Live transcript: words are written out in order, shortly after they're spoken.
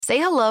Say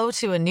hello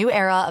to a new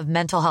era of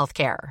mental health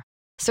care.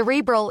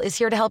 Cerebral is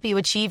here to help you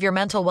achieve your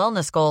mental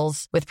wellness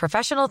goals with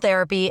professional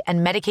therapy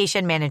and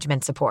medication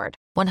management support.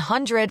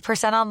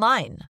 100%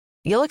 online.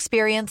 You'll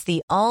experience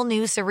the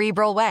all-new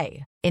Cerebral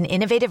Way, an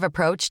innovative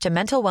approach to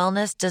mental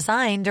wellness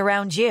designed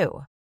around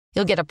you.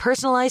 You'll get a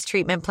personalized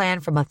treatment plan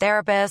from a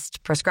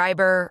therapist,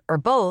 prescriber, or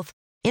both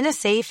in a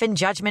safe and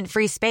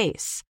judgment-free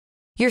space.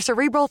 Your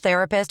Cerebral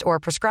therapist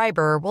or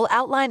prescriber will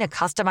outline a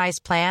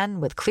customized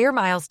plan with clear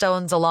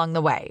milestones along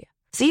the way,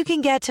 so you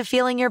can get to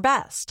feeling your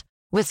best.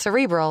 With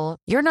Cerebral,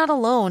 you're not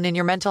alone in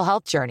your mental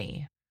health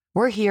journey.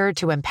 We're here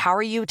to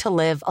empower you to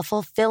live a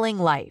fulfilling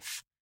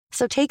life.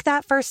 So take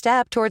that first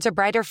step towards a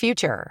brighter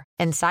future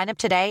and sign up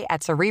today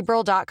at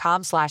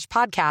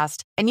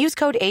Cerebral.com/podcast and use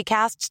code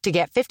ACAST to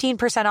get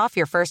 15% off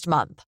your first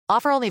month.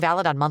 Offer only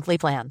valid on monthly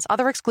plans.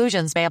 Other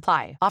exclusions may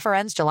apply. Offer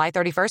ends July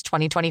 31st,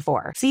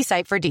 2024. See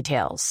site for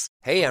details.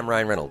 Hey, I'm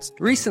Ryan Reynolds.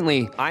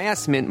 Recently, I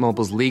asked Mint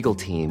Mobile's legal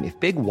team if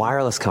big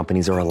wireless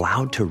companies are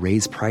allowed to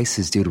raise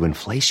prices due to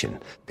inflation.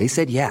 They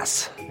said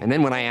yes. And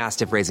then when I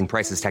asked if raising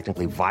prices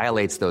technically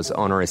violates those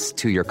onerous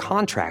two-year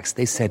contracts,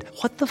 they said,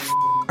 "What the f***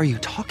 are you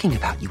talking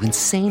about, you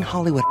insane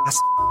Hollywood ass?"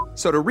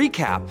 So to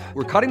recap,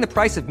 we're cutting the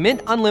price of Mint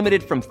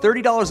Unlimited from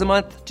 $30 a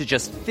month to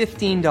just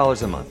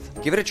 $15 a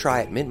month. Give it a try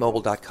at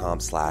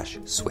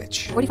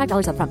mintmobile.com/switch.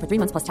 $45 up front for 3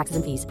 months plus taxes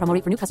and fees. Promo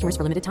rate for new customers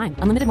for limited time.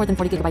 Unlimited more than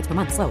 40 gigabytes per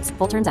month. Slows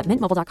full terms at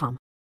mintmobile.com.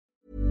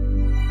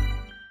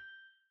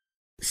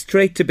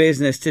 Straight to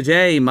business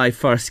today. My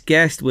first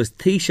guest was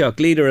Taoiseach,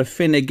 leader of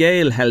Fine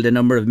Gael, held a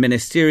number of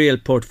ministerial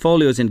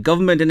portfolios in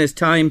government in his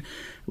time,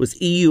 was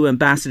EU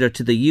ambassador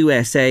to the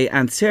USA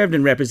and served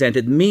and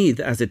represented Meath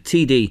as a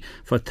TD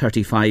for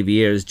 35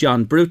 years.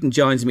 John Bruton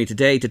joins me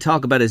today to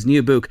talk about his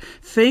new book,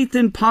 Faith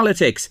in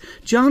Politics.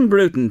 John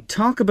Bruton,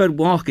 talk about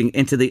walking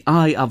into the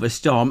eye of a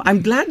storm.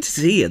 I'm glad to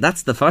see you.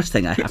 That's the first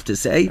thing I have to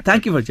say.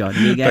 Thank you for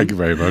joining me again. Thank you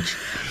very much.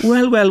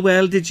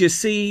 Well. Did you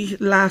see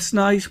last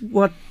night?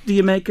 What do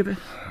you make of it?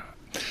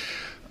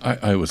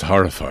 I was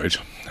horrified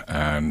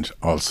and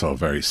also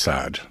very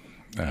sad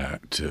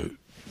to...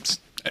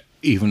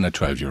 Even a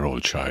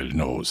 12-year-old child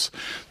knows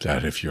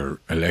that if you're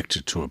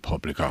elected to a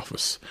public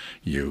office,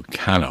 you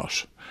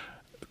cannot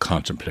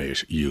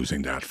contemplate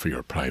using that for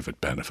your private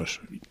benefit.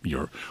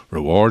 You're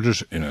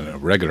rewarded in a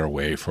regular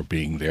way for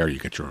being there. You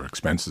get your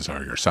expenses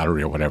or your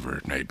salary or whatever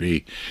it may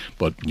be,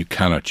 but you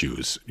cannot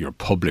use your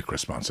public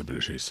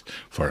responsibilities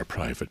for a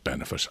private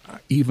benefit.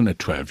 Even a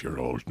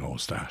 12-year-old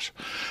knows that.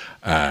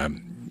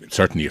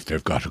 Certainly if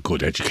they've got a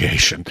good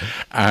education.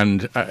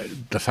 And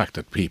the fact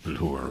that people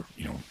who are,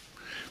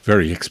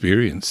 very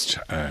experienced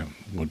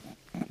would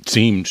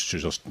seemed to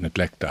just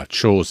neglect that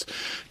shows,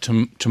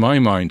 to my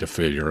mind, a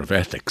failure of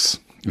ethics.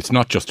 It's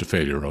not just a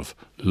failure of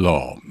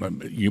law.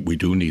 We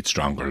do need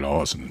stronger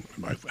laws, and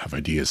I have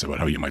ideas about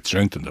how you might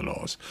strengthen the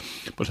laws.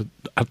 But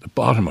at the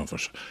bottom of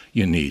it,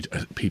 you need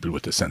people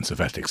with a sense of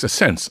ethics,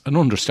 an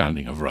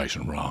understanding of right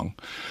and wrong.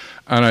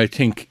 And I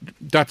think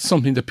that's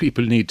something that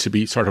people need to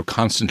be sort of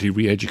constantly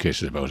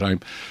re-educated about. I'm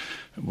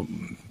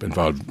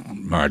involved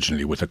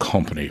marginally with a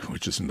company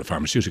which is in the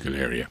pharmaceutical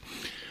area,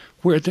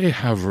 where they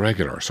have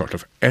regular sort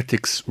of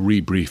ethics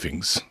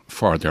rebriefings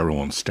for their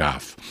own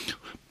staff,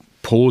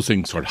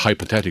 posing sort of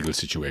hypothetical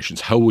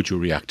situations. How would you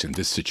react in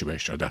this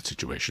situation or that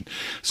situation?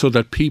 So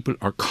that people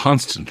are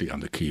constantly on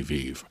the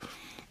qui-vive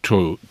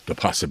to the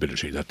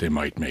possibility that they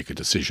might make a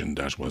decision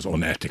that was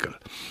unethical.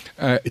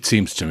 It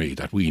seems to me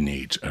that we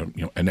need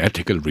an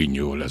ethical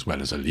renewal as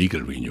well as a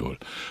legal renewal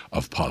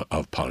of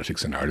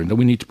politics in Ireland. And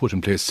we need to put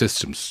in place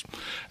systems,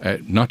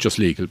 not just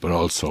legal, but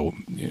also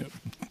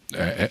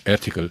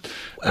ethical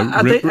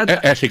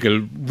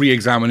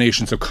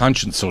re-examinations of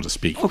conscience, so to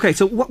speak. OK,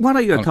 so what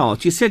are your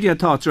thoughts? You said your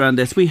thoughts around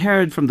this. We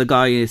heard from the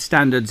guy,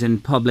 Standards in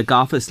Public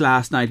Office,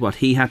 last night, what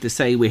he had to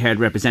say. We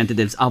heard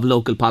representatives of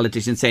local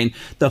politicians saying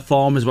the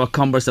forms were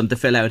cumbersome to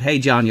fill out. Hey,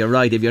 John, you're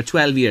right. If you're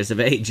 12 years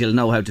of age, you'll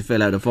know how to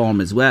fill out a form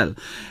as well.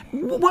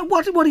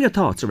 What are your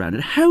thoughts around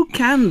it? How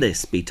can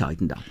this be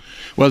tightened up?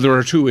 Well, there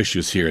are two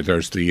issues here.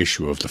 There's the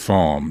issue of the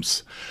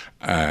forms,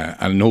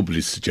 and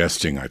nobody's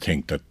suggesting, I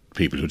think, that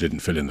people who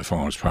didn't fill in the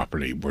forms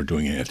properly were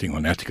doing anything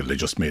unethical. They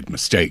just made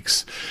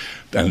mistakes.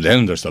 And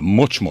then there's the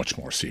much, much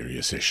more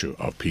serious issue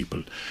of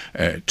people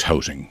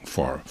touting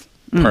for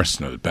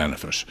personal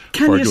benefit.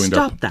 Can you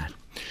stop that?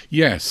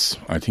 Yes,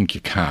 I think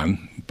you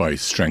can, by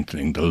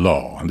strengthening the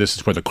law. And this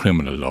is where the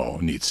criminal law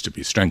needs to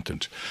be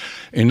strengthened.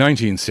 In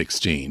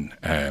 1916,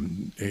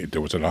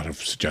 there was a lot of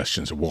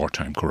suggestions of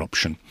wartime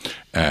corruption,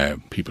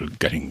 people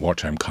getting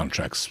wartime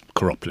contracts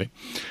corruptly.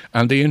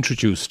 And they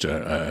introduced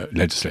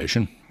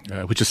legislation,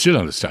 which is still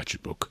on the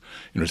statute book,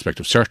 in respect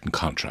of certain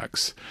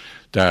contracts,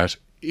 that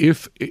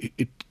if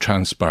it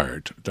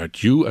transpired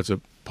that you as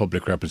a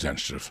public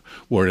representative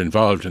were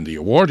involved in the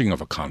awarding of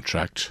a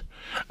contract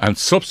and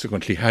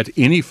subsequently had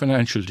any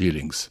financial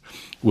dealings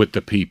with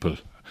the people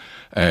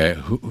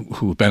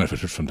who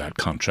benefited from that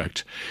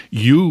contract,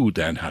 you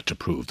then had to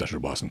prove that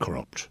it wasn't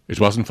corrupt. It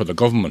wasn't for the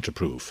government to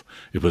prove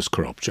it was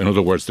corrupt. In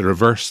other words, they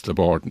reversed the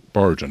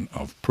burden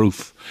of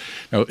proof.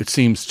 Now, it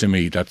seems to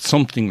me that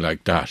something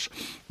like that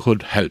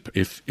could help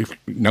if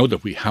now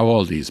that we have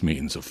all these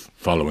means of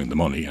following the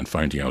money and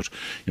finding out,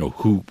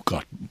 who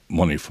got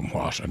money from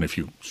what, and if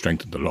you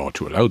strengthen the law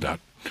to allow that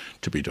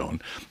to be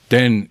done,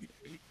 then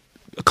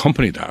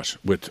accompany that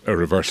with a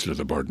reversal of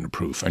the burden of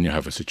proof, and you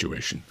have a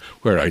situation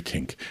where I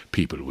think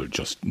people will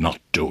just not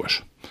do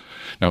it.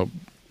 Now,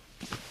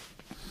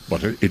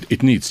 but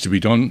it needs to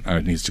be done, and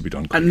it needs to be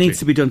done quickly. It needs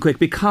to be done quick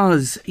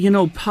because,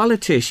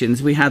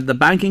 politicians, we had the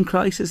banking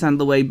crisis and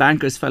the way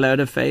bankers fell out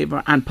of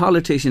favour, and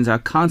politicians are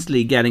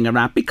constantly getting a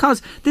rap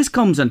because this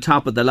comes on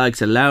top of the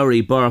likes of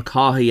Lowry, Burke,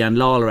 Haughey and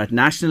Lawler at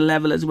national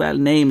level as well,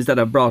 names that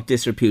have brought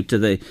disrepute to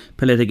the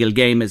political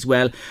game as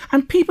well.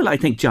 And people, I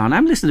think, John,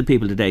 I'm listening to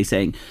people today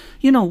saying,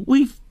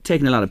 we've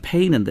taken a lot of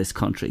pain in this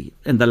country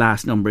in the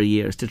last number of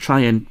years to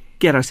try and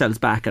get ourselves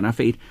back on our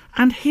feet.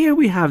 And here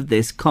we have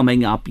this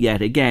coming up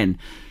yet again.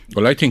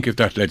 Well, I think if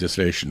that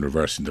legislation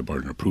reversing the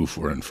burden of proof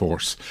were in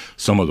force,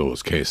 some of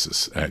those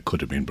cases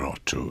could have been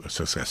brought to a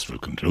successful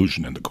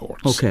conclusion in the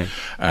courts. Okay.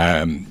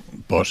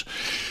 But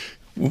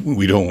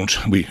we don't.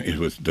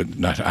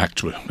 That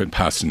act when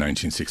passed in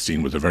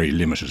 1916 with a very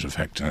limited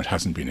effect, and it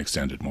hasn't been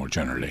extended more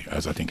generally,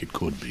 as I think it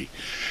could be.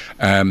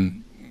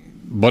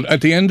 But at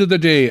the end of the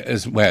day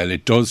as well,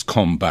 it does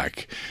come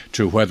back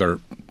to whether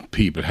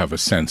people have a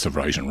sense of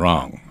right and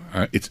wrong.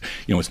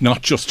 It's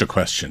not just a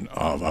question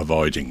of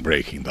avoiding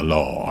breaking the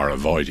law or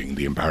avoiding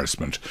the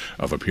embarrassment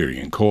of appearing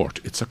in court.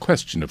 It's a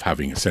question of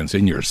having a sense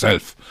in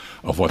yourself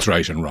of what's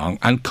right and wrong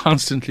and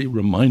constantly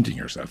reminding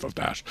yourself of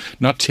that,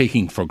 not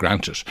taking for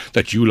granted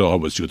that you'll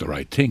always do the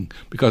right thing.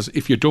 Because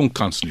if you don't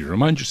constantly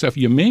remind yourself,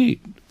 you may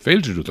fail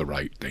to do the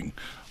right thing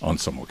on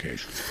some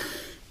occasions.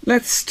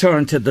 Let's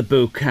turn to the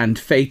book and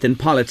Faith in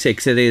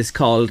Politics, it is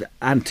called,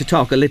 and to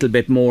talk a little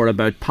bit more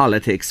about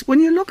politics. When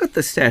you look at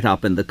the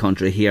setup in the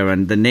country here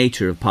and the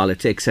nature of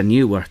politics, and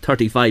you were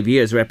 35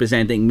 years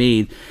representing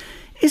Meath,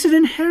 is it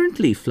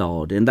inherently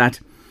flawed in that,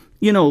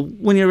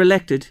 when you're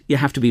elected, you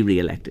have to be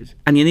re-elected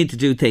and you need to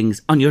do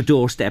things on your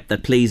doorstep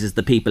that pleases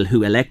the people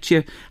who elect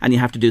you, and you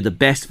have to do the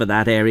best for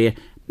that area,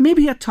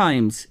 maybe at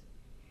times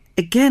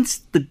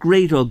against the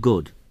greater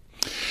good?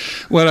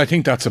 Well, I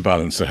think that's a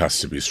balance that has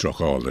to be struck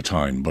all the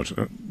time. But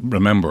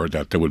remember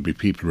that there will be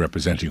people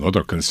representing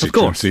other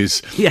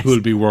constituencies yes. who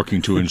will be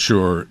working to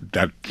ensure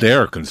that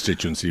their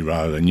constituency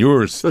rather than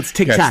yours gets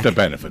the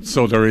benefit.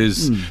 So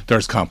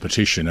there's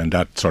competition, and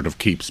that sort of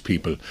keeps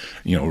people,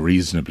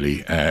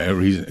 reasonably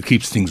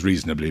keeps things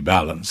reasonably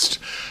balanced.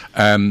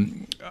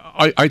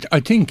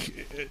 I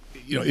think.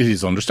 It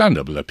is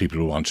understandable that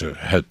people want to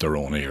help their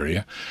own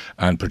area,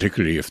 and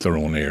particularly if their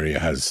own area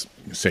has,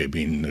 say,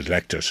 been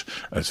neglected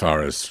as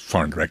far as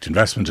foreign direct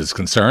investment is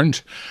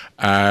concerned,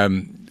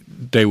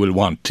 they will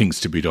want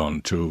things to be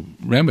done to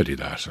remedy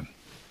that.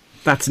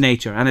 That's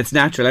nature, and it's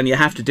natural, and you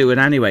have to do it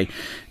anyway.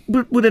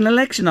 But with an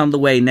election on the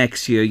way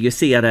next year, you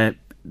see at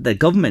the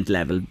government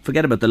level,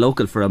 forget about the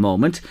local for a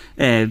moment,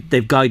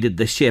 they've guided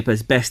the ship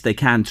as best they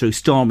can through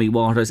stormy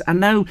waters, and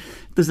now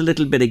there's a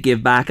little bit of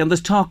give back, and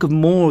there's talk of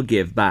more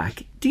give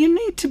back. Do you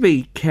need to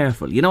be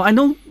careful? I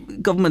know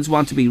governments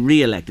want to be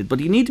re-elected, but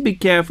you need to be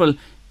careful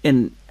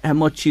in how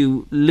much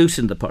you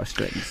loosen the purse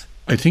strings.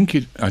 I think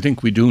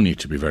we do need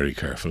to be very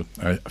careful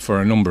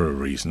for a number of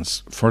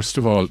reasons. First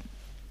of all,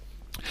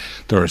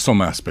 there are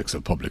some aspects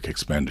of public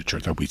expenditure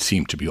that we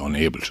seem to be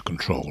unable to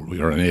control.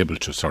 We are unable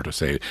to sort of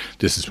say,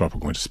 this is what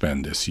we're going to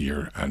spend this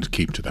year and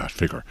keep to that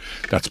figure.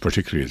 That's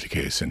particularly the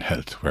case in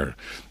health, where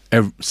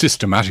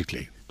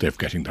systematically they're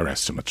getting their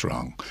estimates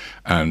wrong.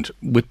 And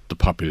with the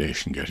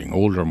population getting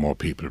older, more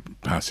people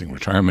passing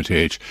retirement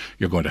age,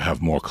 you're going to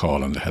have more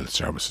call on the health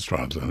services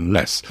rather than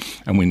less.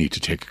 And we need to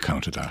take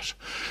account of that.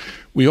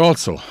 We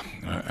also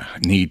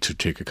need to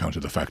take account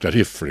of the fact that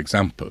if, for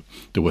example,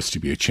 there was to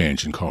be a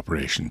change in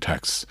corporation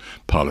tax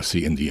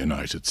policy in the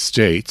United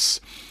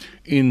States,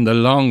 in the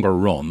longer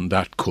run,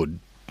 that could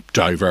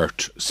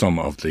divert some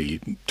of the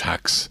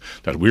tax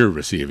that we're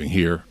receiving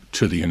here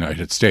to the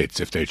United States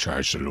if they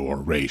charged a lower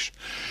rate.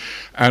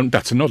 And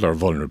that's another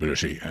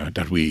vulnerability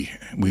that we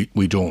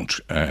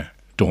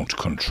don't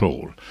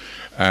control.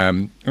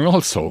 And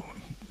also,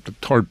 the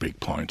third big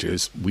point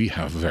is we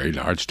have very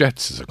large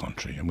debts as a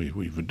country,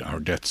 and our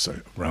debts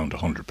are around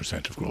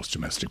 100% of gross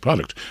domestic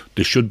product.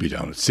 They should be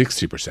down at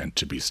 60%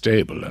 to be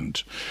stable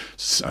and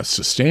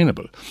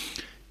sustainable.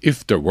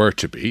 If there were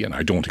to be, and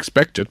I don't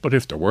expect it, but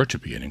if there were to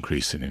be an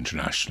increase in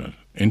international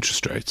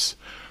interest rates,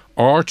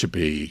 or to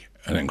be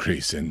an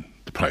increase in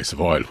the price of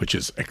oil, which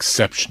is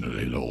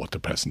exceptionally low at the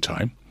present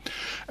time,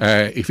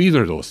 if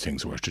either of those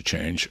things were to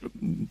change,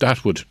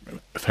 that would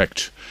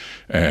affect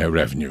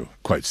revenue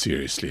quite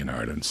seriously in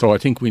Ireland. So I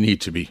think we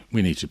need to be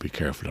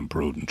careful and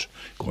prudent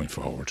going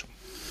forward.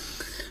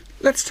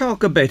 Let's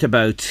talk a bit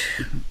about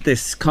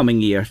this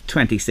coming year,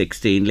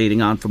 2016,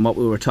 leading on from what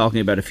we were talking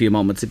about a few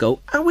moments ago.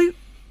 Are we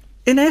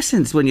in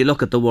essence, when you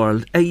look at the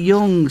world, a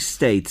young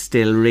state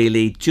still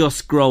really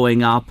just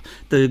growing up.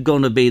 There are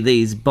going to be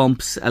these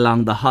bumps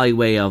along the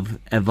highway of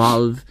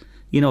evolve,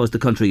 as the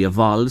country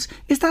evolves.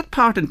 Is that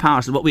part and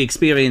parcel of what we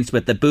experienced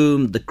with the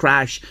boom, the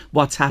crash,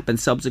 what's happened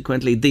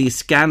subsequently, these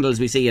scandals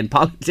we see in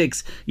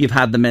politics? You've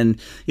had them in,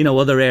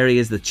 other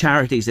areas, the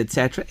charities,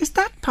 etc. Is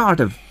that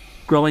part of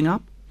growing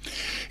up?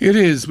 It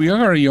is. We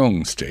are a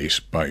young state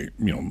by,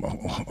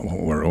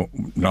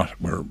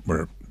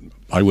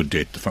 I would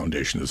date the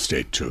foundation of the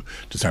state to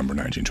December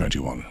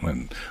 1921,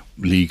 when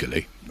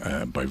legally,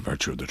 by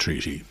virtue of the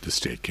treaty, the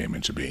state came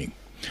into being.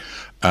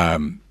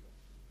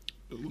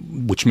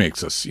 Which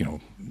makes us,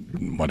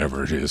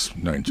 whatever it is,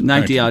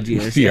 90 odd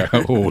years. Yeah,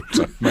 old.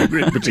 My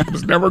arithmetic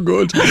was never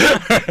good.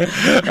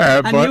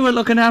 And you were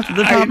looking after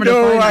the Department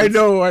of Finance.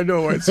 I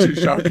know. It's too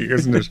shocking,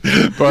 isn't it?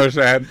 But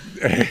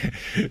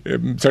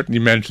certainly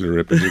mental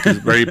arithmetic is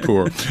very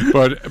poor.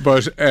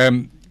 But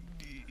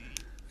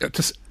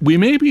we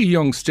may be a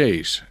young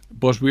state,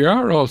 but we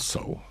are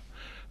also,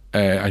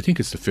 I think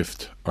it's the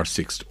 5th or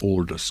 6th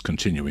oldest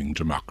continuing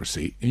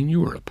democracy in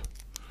Europe.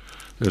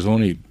 There's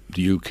only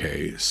the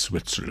UK,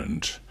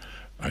 Switzerland,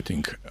 I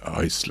think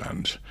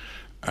Iceland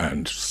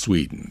and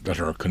Sweden that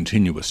are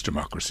continuous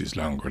democracies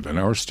longer than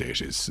our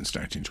state is since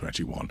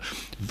 1921.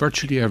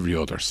 Virtually every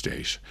other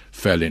state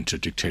fell into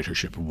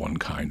dictatorship of one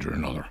kind or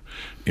another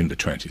in the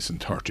 20s and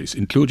 30s,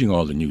 including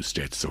all the new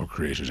states that were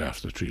created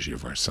after the Treaty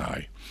of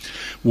Versailles.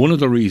 One of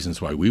the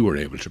reasons why we were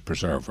able to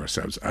preserve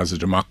ourselves as a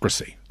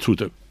democracy through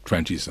the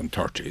 20s and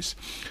 30s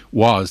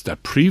was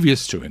that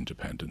previous to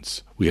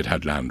independence we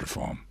had land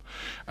reform.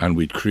 And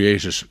we'd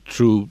created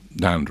through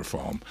land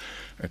reform,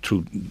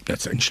 through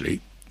essentially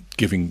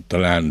giving the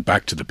land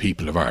back to the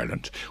people of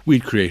Ireland,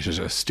 we'd created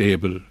a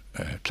stable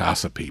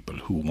class of people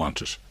who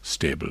wanted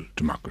stable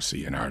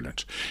democracy in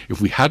Ireland.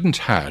 If we hadn't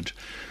had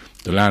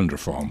the land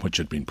reform, which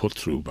had been put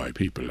through by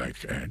people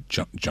like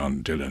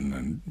John Dillon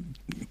and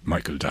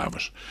Michael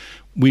Davitt,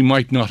 we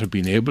might not have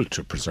been able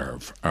to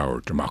preserve our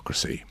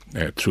democracy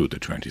through the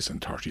 20s and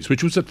 30s,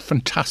 which was a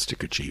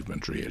fantastic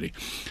achievement, really.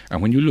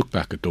 And when you look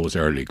back at those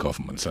early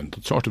governments and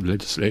the sort of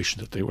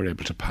legislation that they were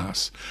able to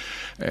pass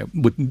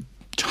with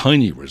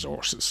tiny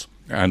resources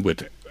and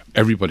with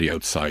everybody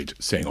outside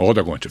saying,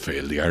 they're going to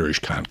fail, the Irish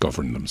can't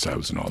govern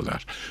themselves and all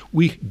that.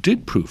 We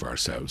did prove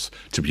ourselves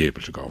to be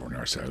able to govern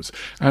ourselves.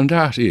 And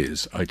that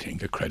is, I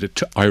think, a credit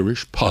to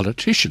Irish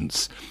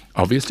politicians,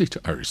 obviously to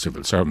Irish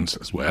civil servants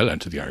as well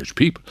and to the Irish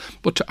people,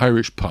 but to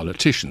Irish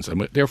politicians. And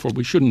therefore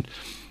we shouldn't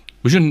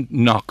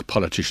knock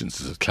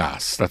politicians as a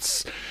class.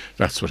 That's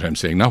what I'm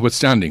saying,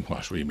 notwithstanding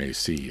what we may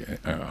see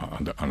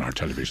on our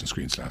television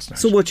screens last night.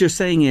 So what you're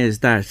saying is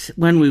that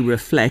when we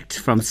reflect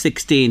from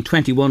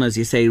 21, as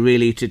you say,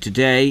 really to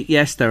today,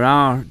 yes, there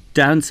are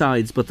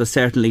downsides, but there's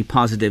certainly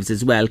positives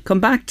as well. Come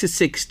back to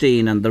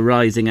 16 and the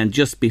rising, and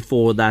just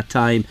before that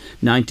time,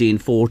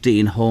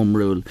 1914, Home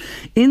Rule.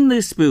 In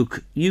this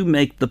book, you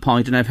make the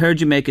point, and I've heard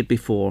you make it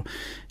before,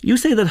 you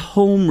say that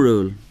Home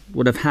Rule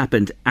would have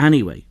happened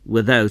anyway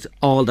without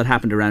all that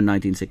happened around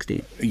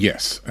 1916.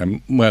 Yes.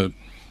 Well,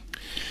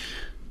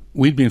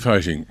 we'd been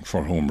fighting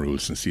for Home Rule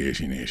since the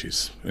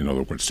 1880s. In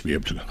other words, to be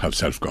able to have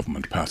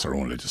self-government, pass our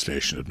own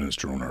legislation,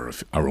 administer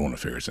our own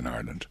affairs in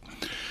Ireland.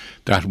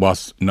 That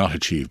was not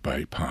achieved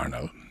by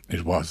Parnell.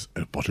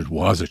 But it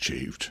was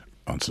achieved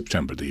on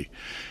September the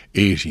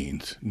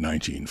 18th,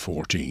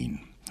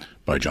 1914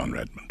 by John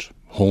Redmond.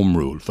 Home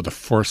Rule for the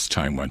first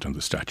time went on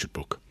the statute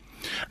book.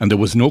 And there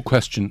was no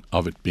question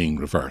of it being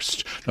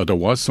reversed. Now, there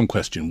was some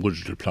question, would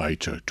it apply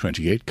to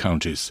 28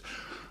 counties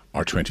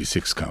or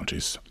 26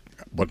 counties,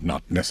 but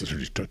not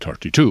necessarily to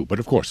 32. But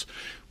of course,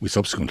 we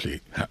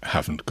subsequently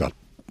haven't got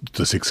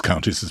the 6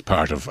 counties as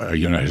part of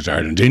United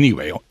Ireland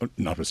anyway,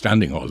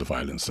 notwithstanding all the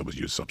violence that was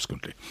used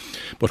subsequently.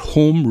 But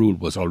Home Rule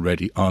was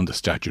already on the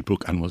statute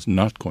book and was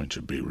not going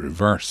to be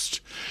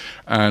reversed.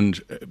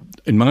 And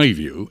in my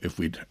view, if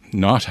we'd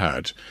not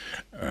had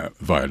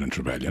violent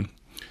rebellion,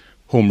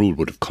 Home Rule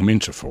would have come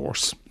into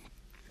force.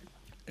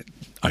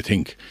 I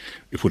think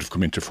it would have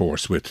come into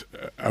force with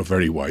a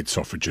very wide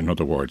suffrage. In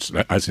other words,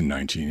 as in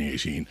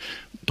 1918,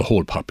 the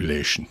whole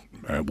population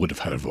would have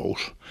had a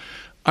vote.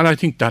 And I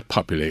think that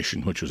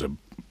population, which was a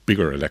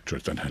bigger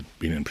electorate than had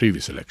been in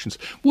previous elections,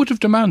 would have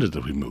demanded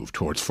that we move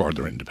towards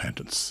further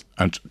independence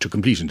and to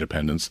complete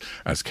independence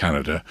as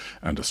Canada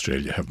and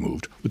Australia have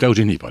moved without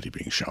anybody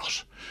being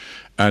shot.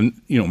 And,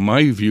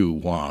 my view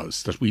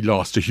was that we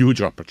lost a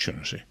huge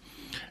opportunity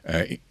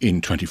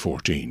in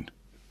 2014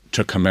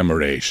 to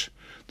commemorate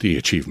the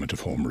achievement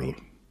of Home Rule,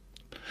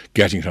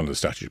 getting it on the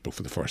statute book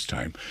for the first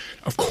time.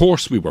 Of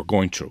course, we were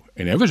going to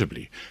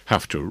inevitably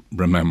have to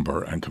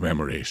remember and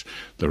commemorate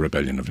the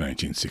rebellion of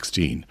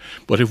 1916.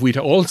 But if we'd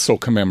also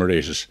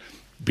commemorated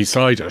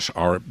beside it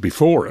or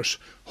before it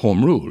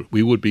Home Rule,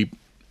 we would be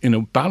in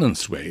a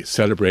balanced way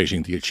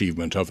celebrating the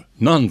achievement of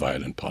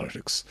non-violent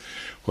politics,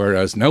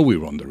 whereas now we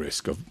run the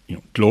risk of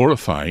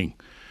glorifying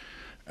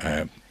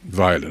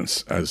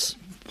violence as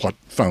what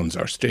founds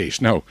our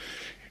state. Now,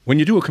 when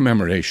you do a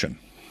commemoration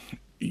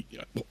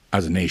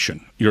as a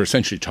nation, you're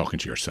essentially talking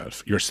to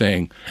yourself. You're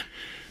saying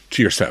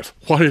to yourself,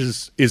 what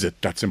is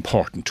it that's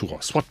important to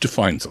us? What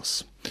defines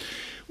us?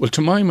 Well,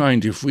 to my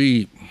mind, if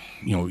we,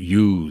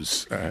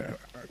 if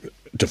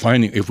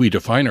we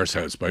define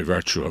ourselves by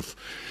virtue of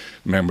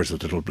members of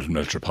the Dublin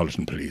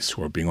Metropolitan Police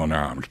who are being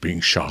unarmed, being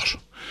shot,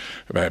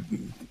 a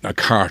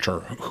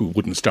carter who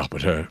wouldn't stop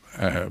at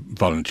a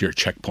volunteer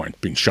checkpoint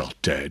being shot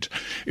dead,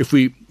 if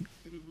we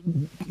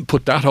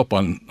put that up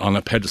on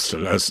a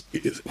pedestal as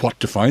what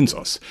defines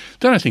us,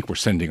 then I think we're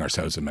sending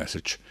ourselves a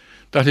message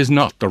that is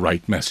not the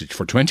right message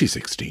for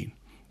 2016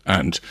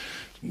 and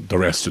the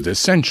rest of this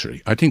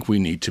century. I think we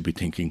need to be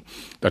thinking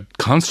that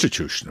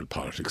constitutional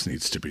politics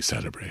needs to be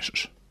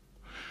celebrated,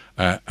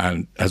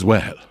 and as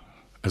well.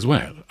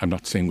 I'm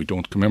not saying we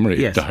don't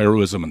commemorate the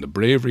heroism and the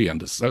bravery and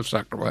the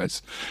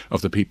self-sacrifice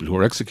of the people who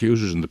were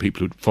executed and the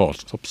people who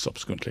fought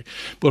subsequently.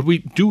 But we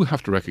do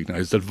have to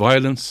recognise that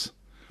violence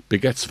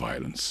begets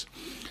violence.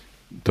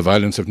 The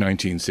violence of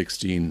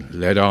 1916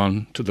 led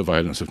on to the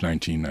violence of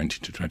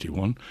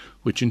 1919-21,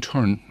 which in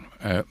turn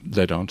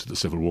led on to the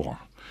Civil War.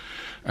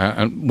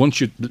 And once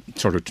you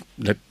sort of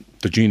let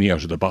the genie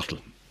out of the bottle,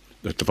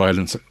 let the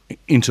violence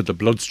into the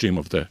bloodstream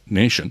of the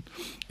nation,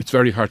 it's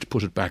very hard to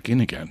put it back in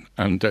again.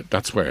 And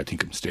that's where I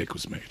think a mistake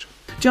was made.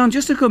 John,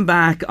 just to come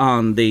back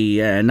on the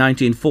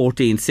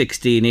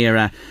 1914-16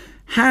 era,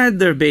 had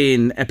there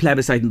been a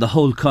plebiscite in the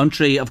whole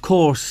country, of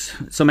course,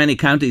 so many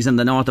counties in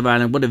the north of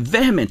Ireland would have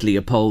vehemently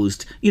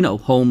opposed,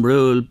 home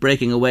rule,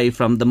 breaking away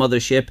from the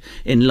mothership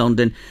in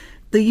London.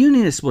 The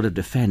Unionists would have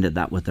defended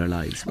that with their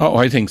lives. Oh,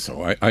 I think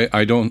so.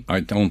 I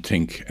don't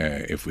think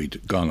if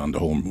we'd gone on the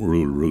home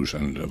rule route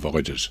and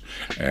avoided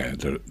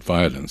the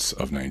violence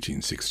of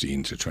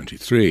 1916 to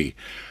 23,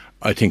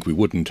 I think we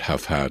wouldn't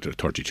have had a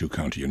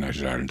 32-county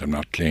United Ireland. I'm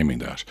not claiming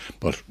that,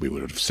 but we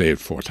would have saved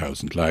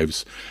 4,000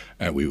 lives.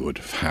 We would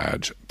have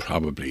had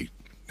probably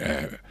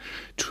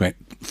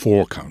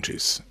 4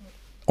 counties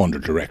under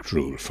direct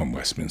rule from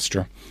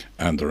Westminster,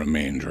 and the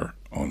remainder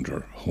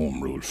under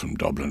home rule from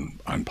Dublin,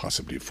 and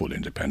possibly full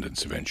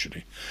independence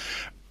eventually.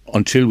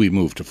 Until we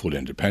moved to full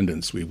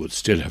independence, we would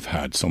still have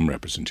had some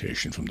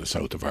representation from the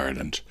south of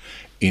Ireland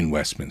in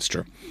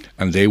Westminster,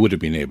 and they would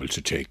have been able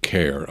to take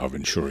care of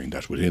ensuring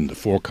that within the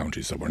 4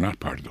 counties that were not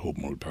part of the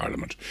Home Rule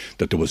Parliament,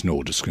 that there was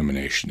no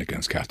discrimination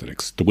against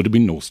Catholics. There would have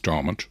been no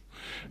Stormont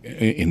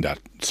in that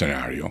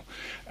scenario,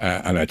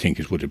 and I think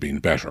it would have been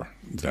better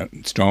that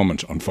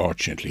Stormont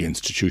unfortunately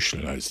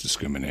institutionalised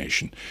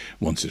discrimination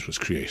once it was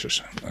created,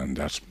 and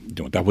that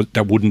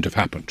wouldn't have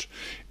happened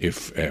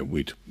if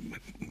we'd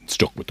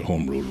stuck with the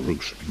home rule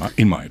route,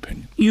 in my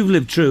opinion. You've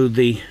lived through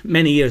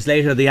many years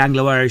later the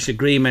Anglo-Irish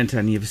Agreement,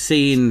 and you've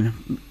seen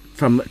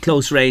from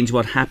close range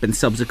what happened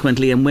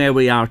subsequently and where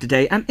we are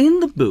today. And in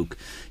the book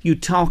you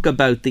talk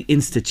about the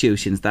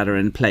institutions that are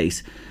in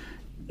place.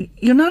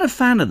 You're not a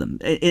fan of them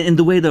in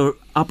the way they're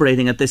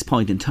operating at this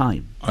point in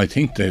time. I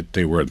think that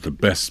they were the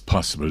best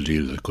possible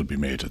deal that could be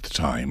made at the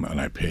time, and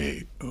I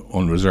pay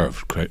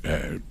unreserved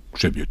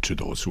tribute to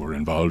those who were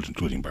involved,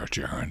 including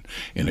Bertie Ahern,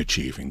 in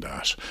achieving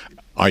that.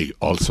 I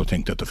also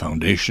think that the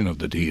foundation of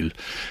the deal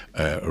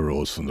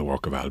arose from the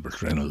work of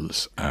Albert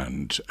Reynolds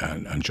and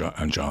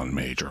John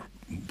Major,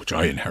 which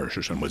I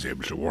inherited and was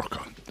able to work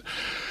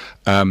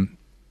on.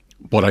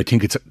 But I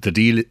think the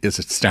deal as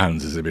it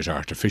stands is a bit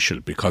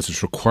artificial, because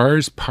it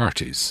requires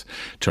parties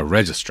to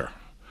register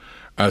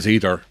as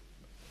either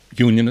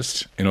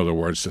unionists, in other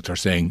words, that they're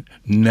saying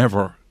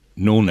never,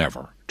 no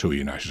never to a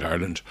United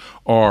Ireland,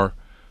 or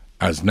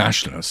as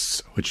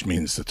nationalists, which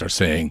means that they're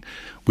saying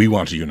we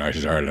want a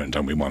United Ireland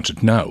and we want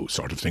it now,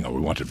 sort of thing, or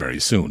we want it very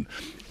soon.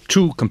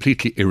 2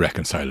 completely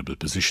irreconcilable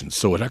positions.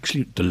 So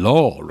the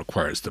law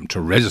requires them to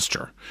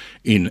register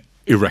in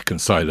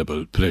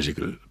irreconcilable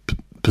political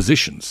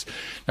positions.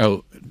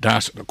 Now,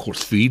 that, of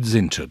course, feeds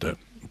into the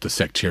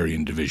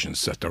sectarian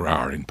divisions that there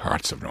are in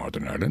parts of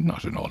Northern Ireland,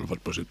 not in all of it,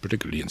 but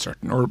particularly in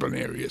certain urban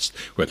areas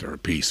where there are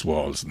peace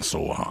walls and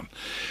so on.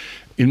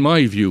 In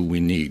my view, we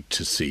need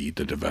to see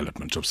the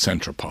development of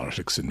centre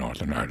politics in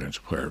Northern Ireland,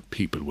 where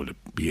people will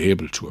be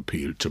able to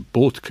appeal to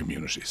both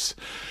communities.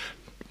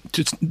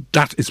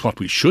 That is what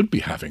we should be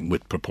having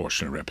with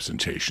proportional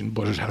representation,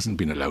 but it hasn't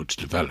been allowed to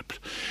develop.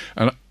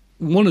 And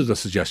one of the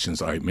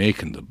suggestions I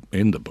make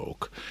in the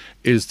book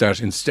is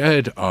that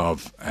instead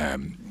of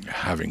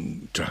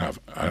having to have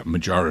a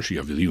majority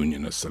of the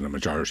unionists and a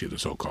majority of the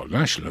so-called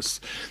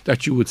nationalists,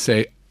 that you would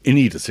say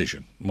any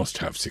decision must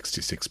have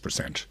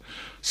 66%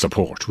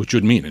 support, which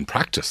would mean in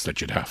practice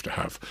that you'd have to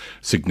have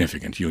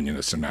significant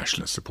unionist and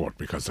nationalist support,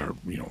 because they're,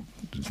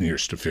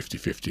 nearest to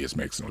 50-50 it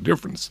makes no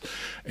difference.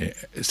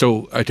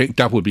 So I think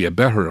that would be a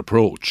better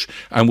approach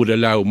and would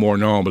allow more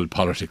normal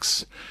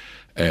politics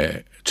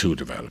to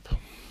develop.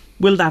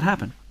 Will that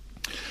happen?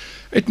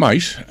 It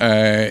might.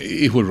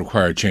 It would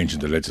require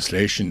changing the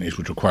legislation. It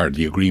would require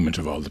the agreement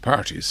of all the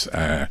parties.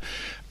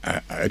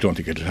 I don't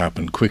think it'll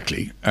happen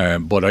quickly,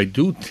 but I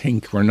do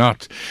think we're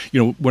not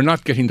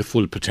getting the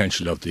full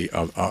potential of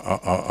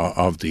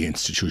the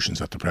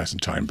institutions at the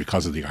present time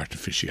because of the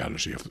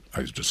artificiality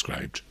I've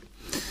described.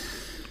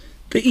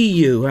 The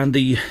EU and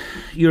the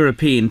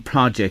European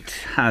project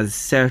has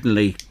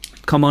certainly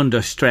come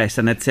under stress,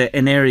 and it's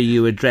an area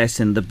you address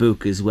in the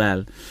book as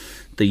well.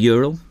 The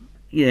euro,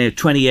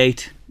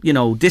 28,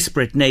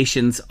 disparate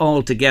nations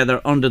all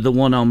together under the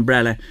one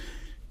umbrella.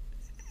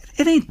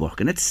 It ain't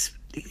working.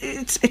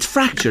 It's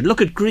fractured.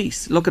 Look at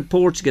Greece. Look at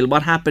Portugal.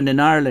 What happened in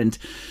Ireland?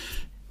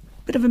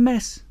 Bit of a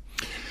mess.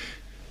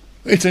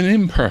 It's an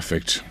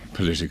imperfect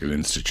political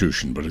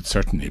institution, but it's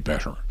certainly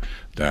better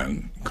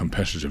than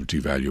competitive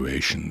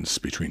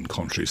devaluations between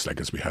countries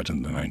like as we had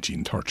in the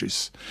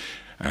 1930s,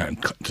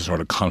 and the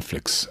sort of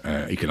conflicts,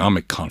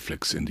 economic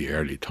conflicts in the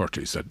early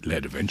 30s that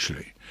led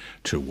eventually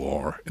to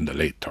war in the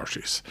late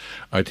 30s.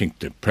 I think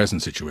the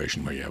present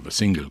situation where you have a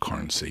single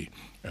currency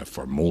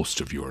for most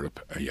of Europe,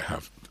 you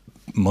have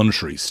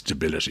monetary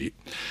stability.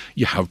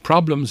 You have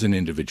problems in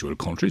individual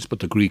countries, but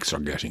the Greeks are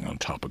getting on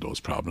top of those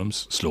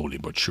problems, slowly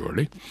but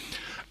surely.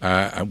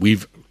 And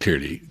we've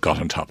clearly got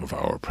on top of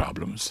our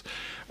problems.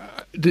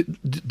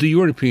 The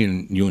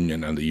European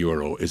Union and the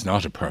euro is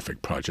not a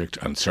perfect project,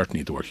 and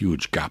certainly there were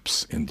huge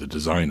gaps in the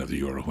design of the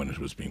euro when it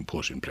was being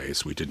put in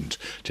place. We didn't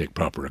take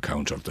proper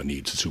account of the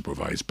need to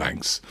supervise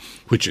banks,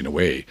 which in a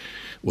way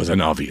was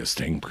an obvious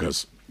thing,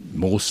 because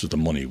most of the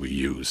money we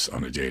use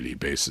on a daily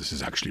basis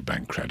is actually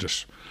bank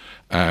credit.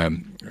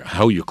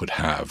 How you could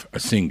have a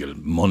single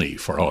money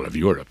for all of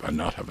Europe and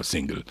not have a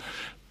single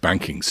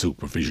banking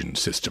supervision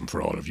system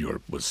for all of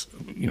Europe was,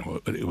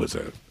 it was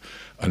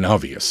an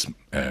obvious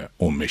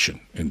omission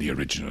in the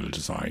original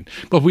design.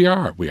 But we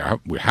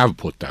have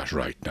put that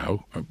right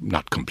now,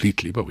 not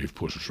completely, but we've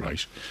put it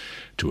right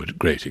to a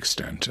great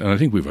extent. And I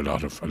think we've a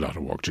lot of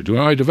work to do.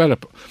 And I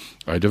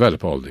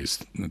develop all these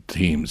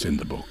themes in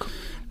the book.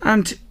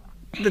 And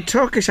the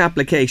Turkish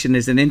application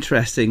is an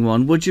interesting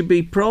one. Would you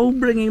be pro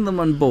bringing them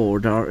on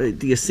board, or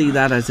do you see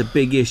that as a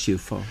big issue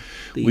for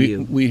the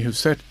EU? We have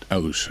set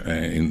out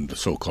in the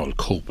so-called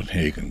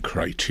Copenhagen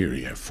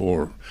criteria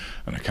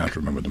and I can't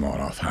remember them all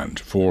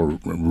offhand, 4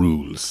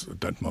 rules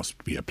that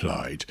must be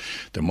applied.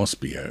 There must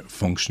be a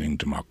functioning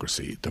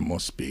democracy. There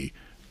must be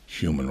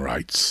human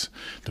rights.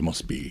 There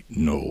must be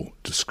no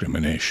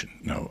discrimination.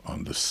 Now,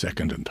 on the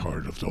second and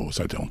third of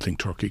those, I don't think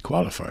Turkey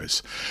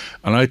qualifies.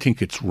 And I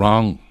think it's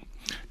wrong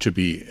to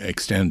be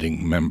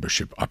extending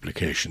membership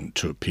application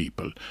to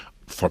people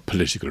for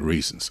political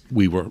reasons.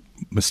 We were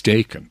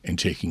mistaken in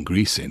taking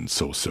Greece in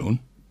so soon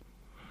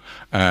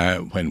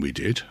when we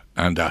did,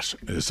 and that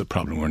is a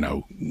problem we're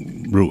now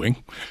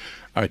ruining.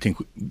 I think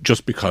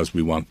just because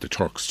we want the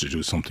Turks to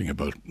do something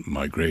about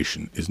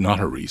migration is not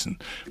a reason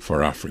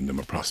for offering them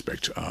a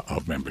prospect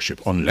of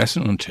membership, unless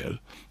and until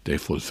they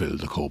fulfil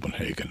the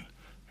Copenhagen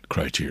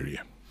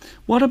criteria.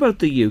 What about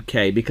the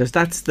UK? Because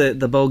that's the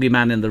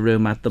bogeyman in the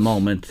room at the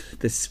moment,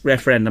 this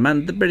referendum,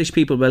 and the British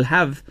people will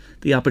have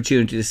the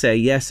opportunity to say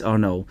yes or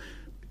no.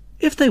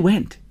 If they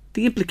went,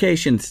 the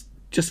implications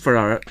just for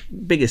our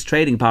biggest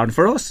trading partner,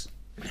 for us.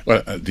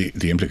 Well,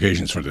 the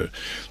implications for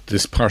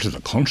this part of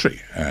the country,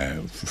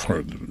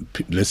 for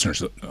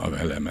listeners of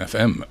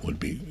LMFM, would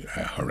be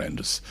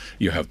horrendous.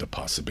 You have the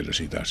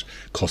possibility that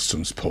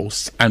customs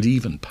posts and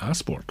even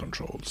passport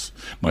controls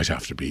might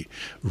have to be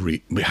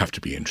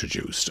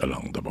introduced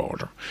along the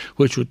border,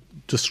 which would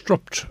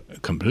disrupt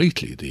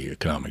completely the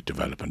economic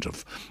development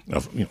of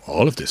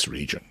all of this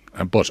region,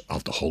 but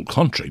of the whole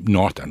country,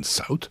 north and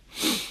south.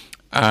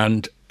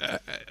 And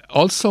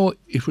also,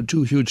 it would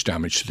do huge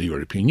damage to the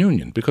European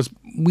Union, because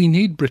we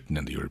need Britain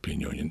in the European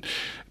Union.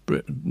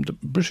 The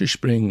British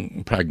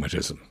bring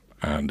pragmatism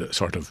and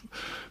sort of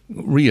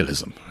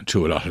realism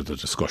to a lot of the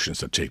discussions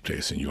that take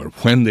place in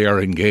Europe when they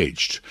are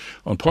engaged.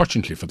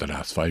 Unfortunately, for the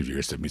last 5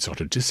 years, they've been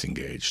sort of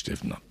disengaged.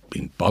 They've not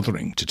been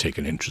bothering to take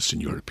an interest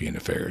in European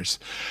affairs.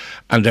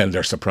 And then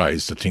they're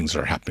surprised that things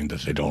are happening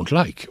that they don't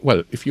like.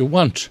 Well, if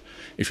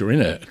you're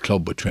in a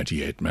club with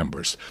 28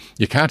 members,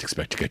 you can't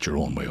expect to get your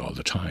own way all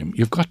the time.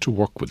 You've got to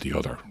work with the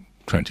other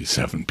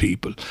 27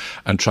 people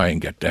and try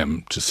and get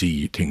them to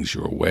see things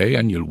your way,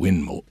 and you'll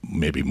win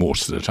maybe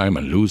most of the time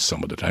and lose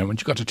some of the time, and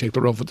you've got to take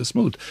the rough with the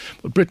smooth.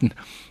 But Britain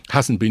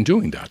hasn't been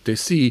doing that. They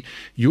see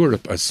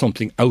Europe as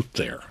something out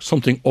there,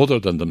 something other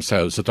than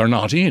themselves that they're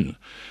not in.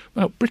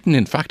 Well, Britain,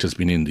 in fact, has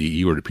been in the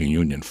European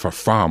Union for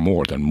far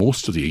longer than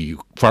most of the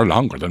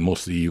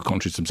EU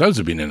countries themselves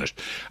have been in it.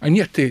 And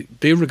yet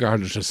they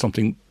regard it as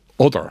something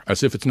other,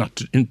 as if it's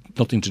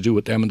nothing to do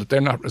with them, and that they're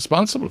not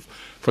responsible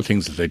for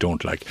things that they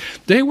don't like.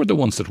 They were the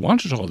ones that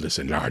wanted all this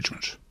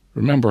enlargement.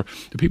 Remember,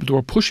 the people who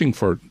were pushing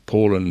for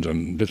Poland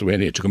and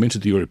Lithuania to come into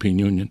the European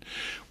Union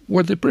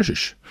were the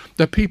British.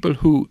 The people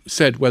who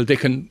said, well, they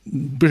can,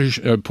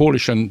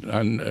 Polish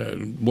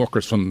and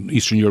workers from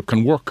Eastern Europe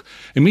can work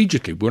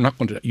immediately. We're not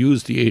going to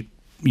use the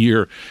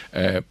 8-year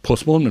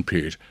postponement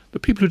period. The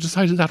people who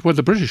decided that were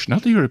the British,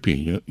 not the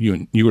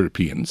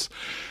Europeans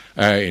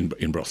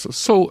in Brussels.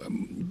 So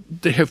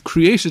they have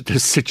created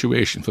this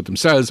situation for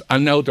themselves,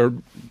 and now they're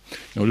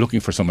looking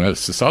for someone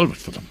else to solve it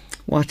for them.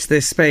 Watch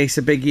this space,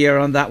 a big year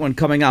on that one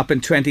coming up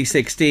in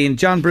 2016.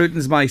 John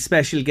Bruton's my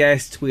special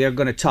guest. We are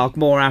going to talk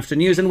more after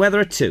news and weather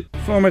at 2.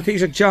 Former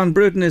Taoiseach John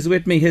Bruton is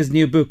with me. His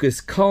new book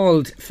is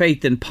called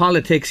Faith in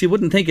Politics. You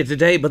wouldn't think it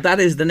today, but that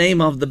is the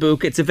name of the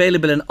book. It's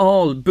available in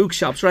all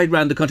bookshops right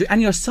around the country.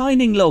 And you're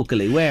signing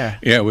locally. Where?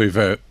 Yeah, we've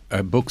a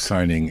book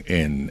signing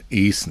in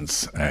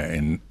Eason's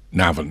in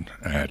Navan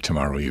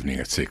tomorrow evening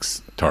at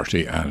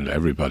 6:30, and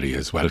everybody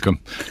is welcome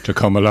to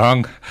come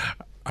along.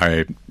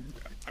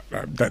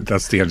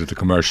 That's the end of the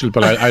commercial,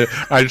 but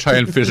I'll try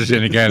and fit it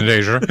in again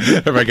later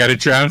if I get a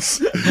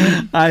chance.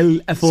 I'll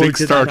afford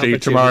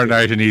 6:30 tomorrow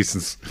night in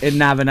Eason's. In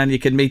Navan, and you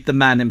can meet the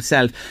man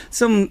himself.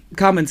 Some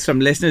comments from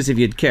listeners if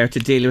you'd care to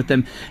deal with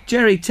them.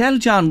 Jerry, tell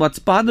John what's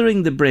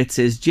bothering the Brits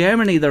is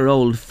Germany, their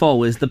old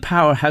foe, is the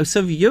powerhouse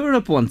of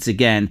Europe once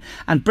again,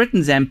 and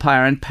Britain's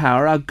empire and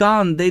power are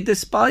gone. They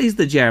despise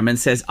the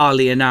Germans, says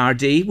Ollie and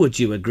RD. Would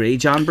you agree,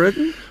 John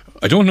Bruton?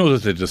 I don't know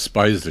that they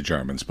despise the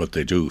Germans, but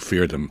they do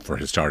fear them for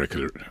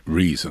historical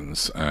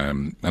reasons.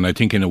 And I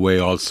think in a way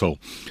also,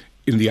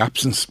 in the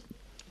absence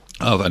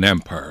of an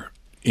empire,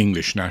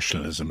 English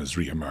nationalism is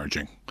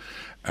re-emerging.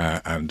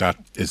 And that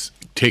is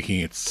taking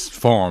its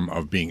form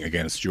of being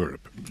against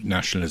Europe.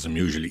 Nationalism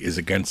usually is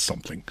against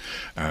something,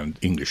 and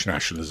English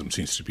nationalism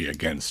seems to be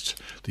against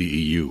the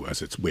EU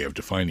as its way of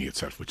defining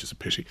itself, which is a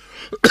pity.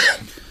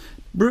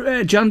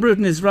 John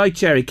Bruton is right,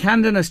 Jerry.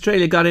 Canada and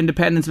Australia got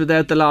independence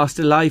without the loss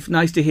of life.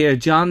 Nice to hear,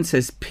 John,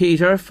 says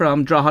Peter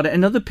from Drogheda.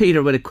 Another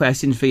Peter with a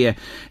question for you.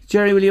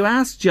 Jerry, will you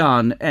ask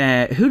John,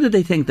 who do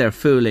they think they're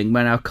fooling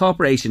when our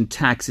corporation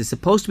tax is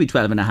supposed to be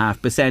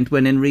 12.5%,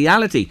 when in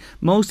reality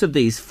most of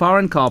these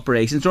foreign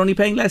corporations are only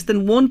paying less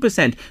than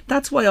 1%?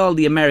 That's why all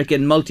the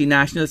American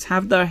multinationals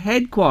have their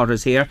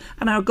headquarters here,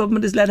 and our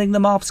government is letting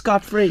them off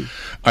scot-free.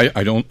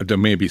 I don't. There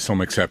may be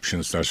some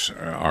exceptions that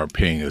are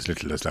paying as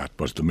little as that,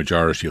 but the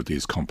majority of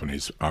these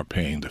companies are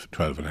paying the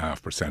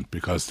 12.5%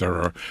 because there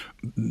are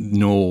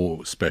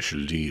no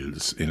special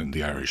deals in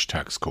the Irish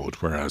tax code,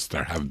 whereas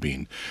there have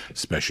been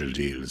special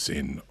deals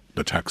in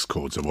the tax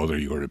codes of other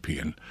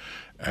European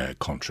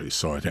countries.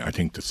 So I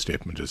think the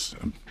statement is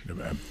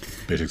a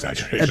bit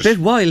exaggerated. A bit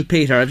wild,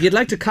 Peter. If you'd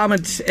like to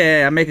comment,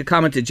 make a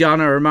comment to John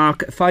or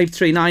remark,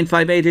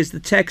 53958 is the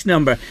text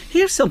number.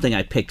 Here's something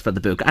I picked for the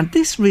book, and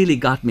this really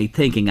got me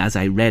thinking as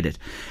I read it.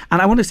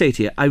 And I want to say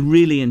to you, I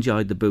really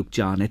enjoyed the book,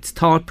 John. It's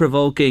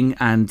thought-provoking,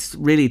 and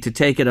really to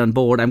take it on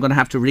board, I'm going to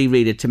have to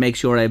reread it to make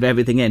sure I have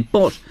everything in.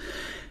 But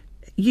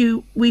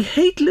we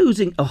hate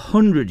losing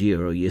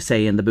 €100, you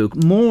say in the book,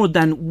 more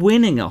than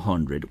winning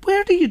 100.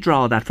 Where do you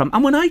draw that from?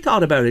 And when I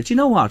thought about it, you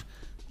know what?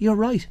 You're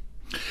right.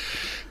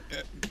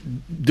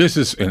 This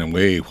is in a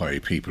way why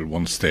people,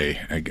 once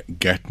they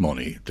get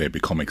money, they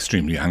become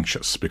extremely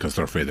anxious because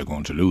they're afraid they're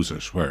going to lose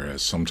it,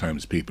 whereas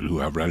sometimes people who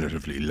have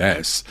relatively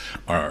less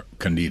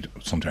can lead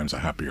sometimes a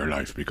happier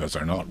life because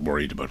they're not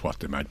worried about what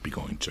they might be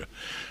going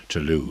to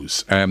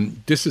lose.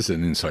 This is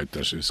an insight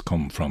that has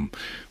come from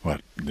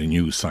the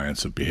new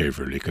science of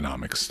behavioural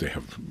economics. They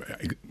have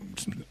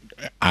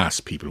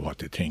asked people what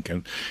they think,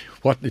 and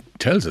what it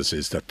tells us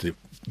is that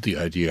the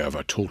idea of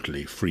a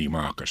totally free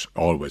market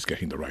always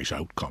getting the right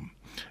outcome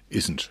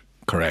isn't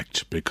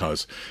correct,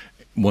 because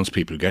once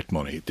people get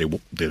money,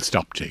 they'll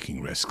stop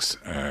taking risks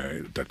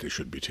that they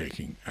should be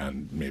taking,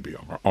 and maybe,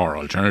 or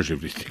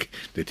alternatively,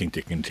 they think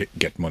they can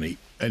get money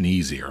an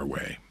easier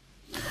way.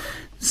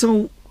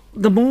 So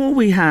the more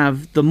we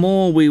have, the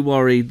more we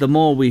worry, the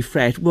more we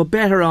fret. We're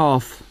better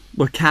off.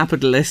 We're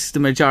capitalists, the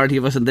majority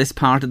of us in this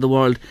part of the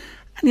world,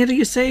 and yet are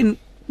you saying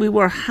we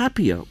were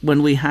happier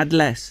when we had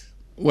less?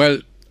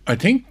 Well, I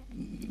think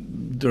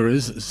there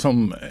is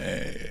some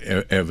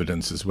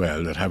evidence as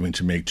well that having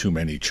to make too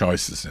many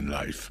choices in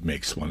life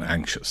makes one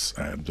anxious.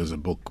 There's a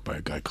book by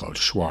a guy called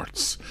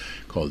Schwartz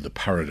called The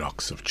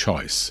Paradox of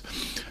Choice.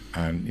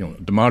 And,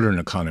 the modern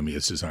economy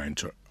is designed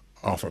to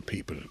offer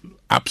people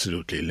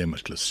absolutely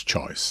limitless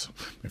choice.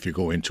 If you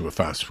go into a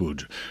fast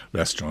food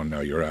restaurant now,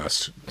 you're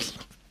asked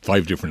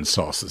 5 different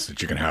sauces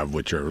that you can have,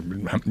 which are,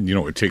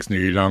 it takes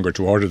nearly longer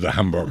to order the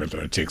hamburger than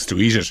it takes to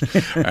eat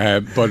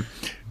it. But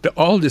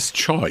all this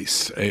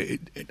choice, it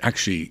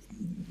actually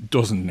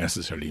doesn't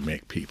necessarily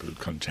make people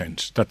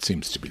content. That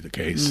seems to be the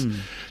case.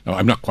 Now,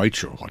 I'm not quite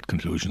sure what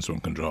conclusions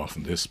one can draw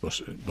from this, but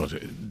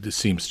this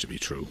seems to be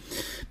true.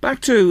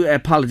 Back to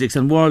politics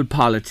and world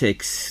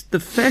politics.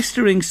 The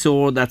festering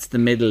sore that's the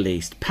Middle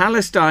East.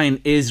 Palestine,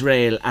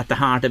 Israel at the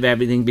heart of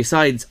everything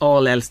besides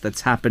all else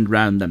that's happened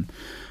round them.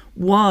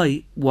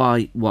 Why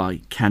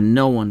can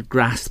no one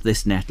grasp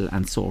this nettle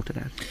and sort it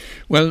out?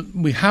 Well,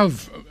 we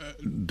have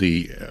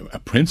a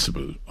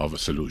principle of a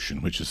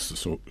solution, which is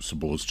the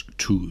supposed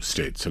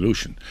two-state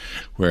solution,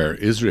 where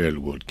Israel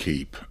would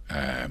keep,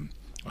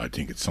 I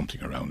think it's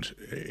something around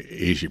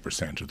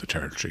 80% of the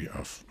territory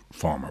of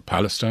former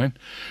Palestine,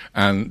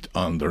 and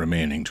on the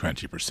remaining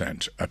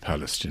 20%, a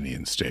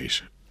Palestinian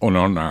state, an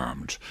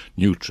unarmed,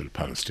 neutral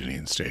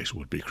Palestinian state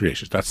would be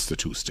created. That's the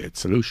two-state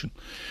solution.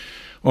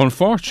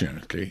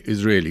 Unfortunately,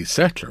 Israeli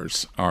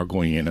settlers are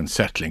going in and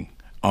settling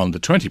on the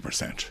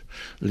 20%,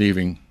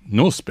 leaving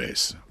no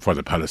space for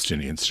the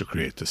Palestinians to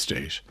create the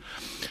state.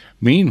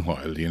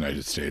 Meanwhile, the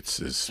United States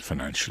is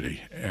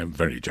financially,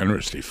 very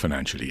generously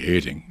financially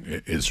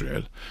aiding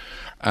Israel,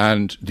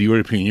 and the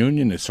European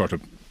Union is sort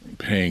of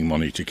paying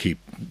money to keep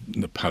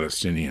the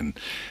Palestinian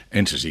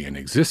entity in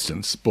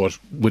existence, but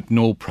with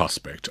no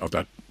prospect of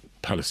that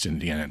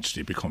Palestinian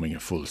entity becoming a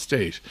full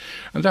state.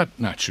 And that,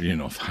 naturally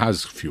enough,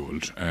 has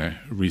fuelled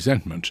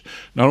resentment,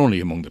 not only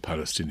among the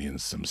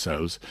Palestinians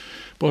themselves,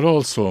 but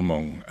also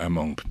among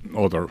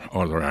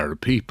other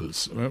Arab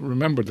peoples.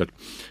 Remember that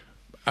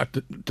at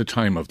the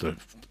time of the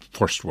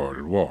First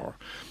World War,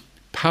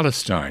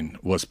 Palestine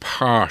was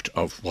part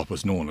of what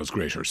was known as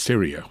Greater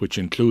Syria, which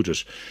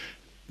included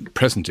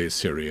present-day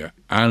Syria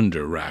and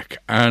Iraq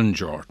and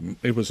Jordan.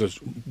 It was a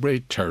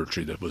great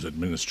territory that was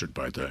administered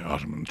by the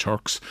Ottoman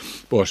Turks,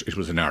 but it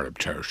was an Arab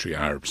territory,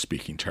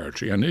 Arab-speaking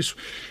territory, and it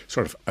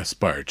sort of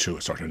aspired to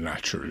a sort of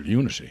natural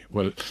unity.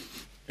 Well,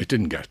 it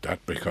didn't get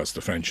that because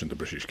the French and the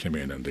British came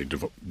in and they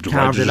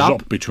divided it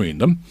up between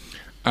them.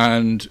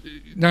 And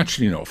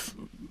naturally enough,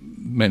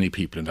 many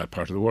people in that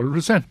part of the world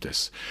resent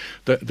this.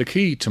 The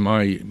key, to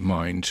my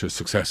mind, to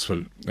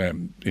successful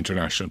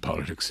international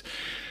politics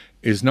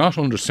is not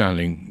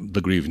understanding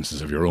the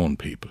grievances of your own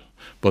people,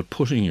 but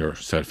putting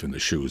yourself in the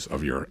shoes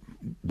of your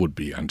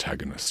would-be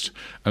antagonist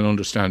and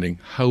understanding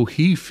how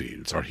he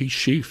feels or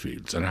she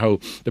feels, and how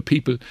the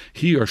people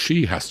he or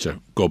she has to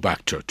go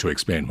back to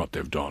explain what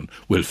they've done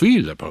will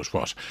feel about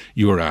what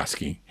you're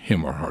asking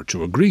him or her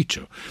to agree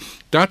to.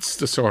 That's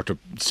the sort of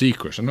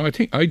secret. And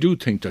I do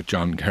think that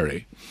John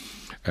Kerry,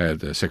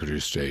 the Secretary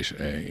of State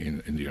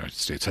in the United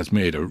States, has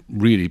made a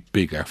really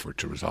big effort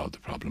to resolve the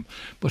problem,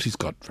 but he's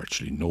got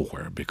virtually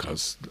nowhere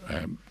because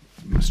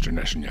Mr.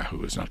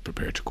 Netanyahu is not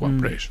prepared to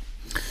cooperate.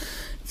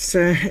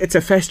 It's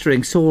a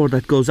festering sore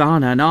that goes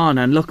on,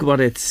 and look what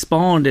it's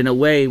spawned in a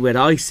way with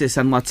ISIS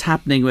and what's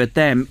happening with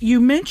them.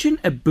 You mentioned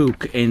a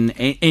book in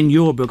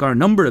your book, or a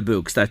number of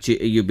books that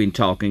you've been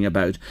talking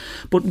about,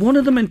 but one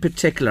of them in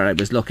particular I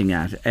was looking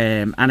at,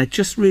 and it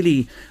just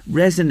really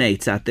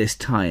resonates at this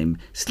time.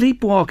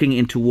 Sleepwalking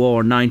into War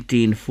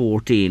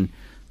 1914.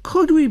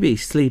 Could we be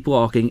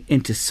sleepwalking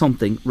into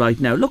something right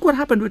now? Look what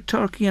happened with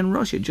Turkey and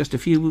Russia just a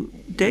few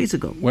days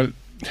ago. Well,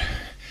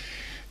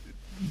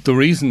 the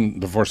reason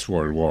the First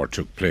World War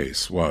took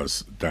place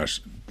was that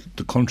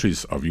the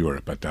countries of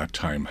Europe at that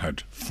time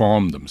had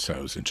formed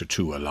themselves into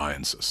two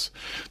alliances.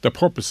 The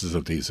purposes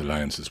of these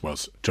alliances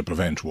was to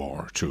prevent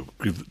war, to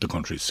give the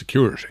countries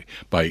security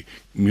by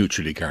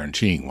mutually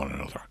guaranteeing one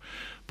another.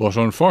 But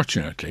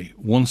unfortunately,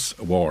 once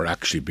war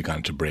actually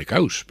began to break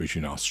out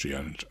between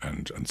Austria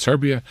and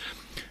Serbia,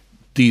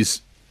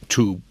 these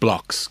two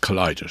blocs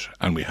collided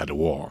and we had a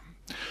war.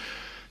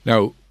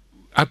 Now,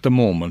 at the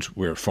moment,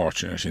 we're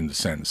fortunate in the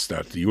sense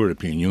that the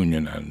European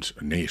Union and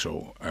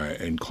NATO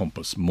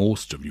encompass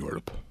most of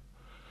Europe,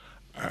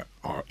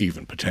 or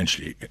even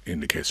potentially,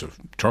 in the case of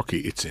Turkey,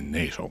 it's in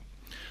NATO.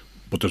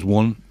 But there's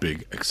one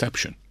big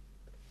exception: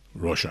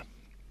 Russia.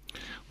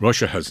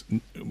 Russia has,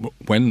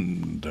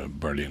 when the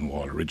Berlin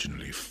Wall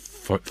originally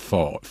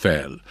fell,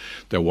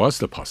 there was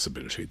the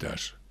possibility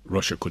that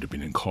Russia could have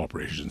been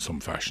incorporated in some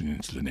fashion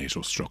into the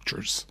NATO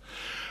structures.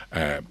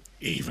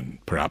 Even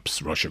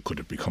perhaps Russia could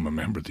have become a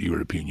member of the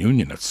European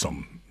Union at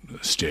some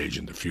stage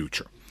in the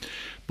future.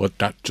 But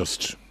that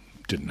just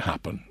didn't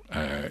happen.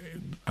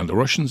 And the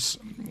Russians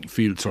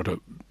feel sort of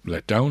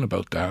let down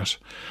about that.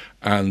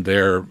 And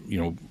they're,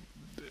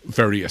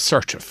 very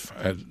assertive.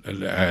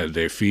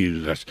 They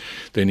feel that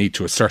they need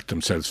to assert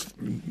themselves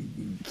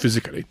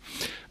physically.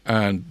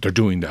 And they're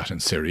doing that in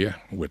Syria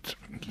with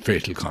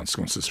fatal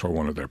consequences for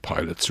one of their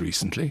pilots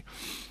recently.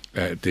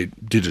 They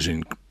did it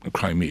in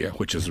Crimea,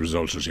 which has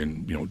resulted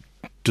in,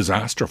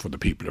 disaster for the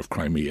people of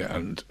Crimea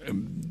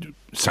and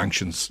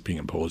sanctions being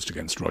imposed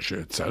against Russia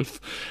itself,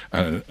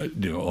 and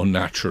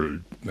unnatural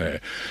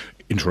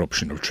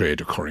interruption of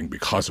trade occurring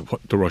because of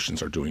what the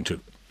Russians are doing to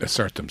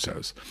assert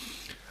themselves.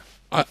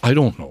 I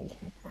don't know.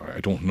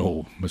 I don't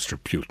know Mr.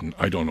 Putin.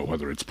 I don't know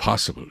whether it's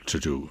possible to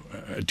do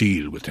a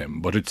deal with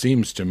him, but it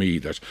seems to me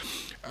that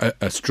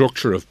a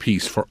structure of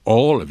peace for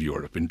all of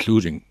Europe,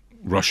 including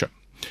Russia,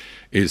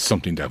 is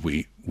something that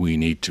we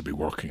need to be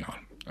working on.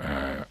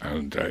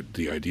 And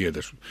the idea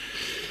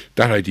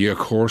that idea, of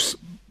course,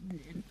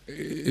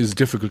 is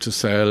difficult to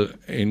sell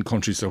in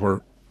countries that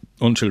were,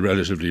 until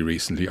relatively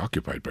recently,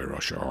 occupied by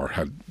Russia or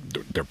had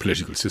their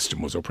political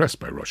system was oppressed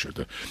by Russia.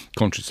 The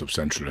countries of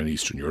Central and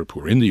Eastern Europe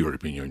who are in the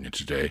European Union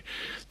today,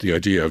 the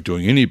idea of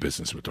doing any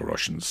business with the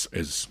Russians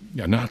is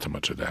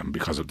anathema to them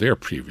because of their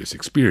previous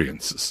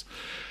experiences.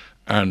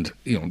 And,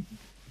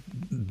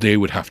 they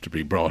would have to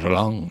be brought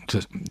along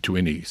to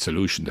any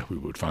solution that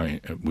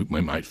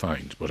we might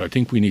find. But I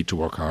think we need to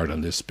work hard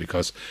on this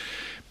because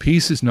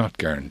peace is not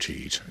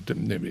guaranteed.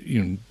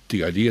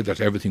 The idea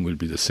that everything will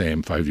be the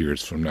same 5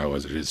 years from now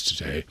as it is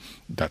today,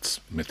 that's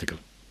mythical.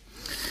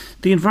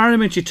 The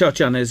environment you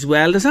touch on as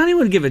well. Does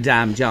anyone give a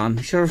damn, John?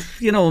 Sure,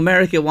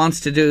 America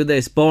wants to do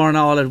this, burn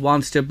all it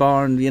wants to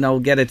burn,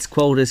 get its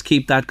quotas,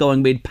 keep that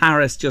going. We had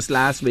Paris just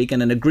last week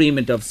and an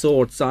agreement of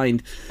sorts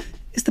signed.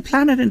 Is the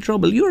planet in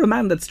trouble? You're a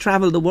man that's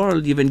travelled the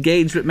world. You've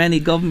engaged with many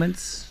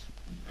governments.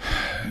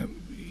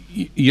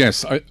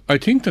 Yes, I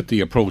think that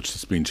the approach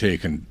that's been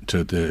taken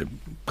to the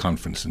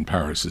conference in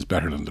Paris is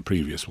better than the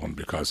previous one,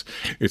 because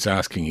it's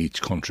asking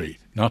each country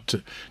not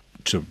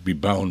to be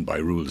bound by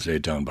rules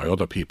laid down by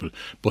other people,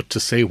 but to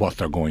say what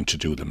they're going to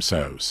do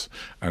themselves,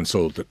 and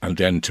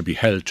then to be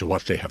held to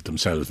what they have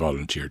themselves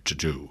volunteered to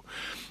do.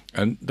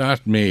 And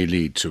that may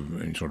lead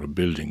to sort of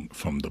building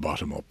from the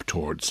bottom up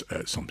towards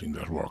something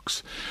that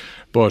works.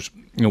 But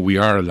we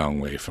are a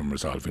long way from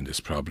resolving this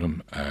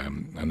problem.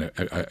 And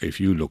if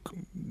you look,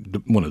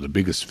 one of the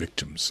biggest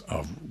victims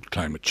of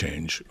climate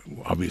change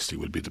obviously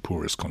will be the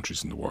poorest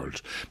countries in the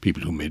world,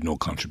 people who made no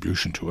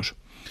contribution to it.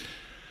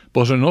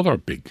 But another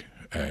big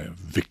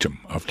victim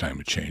of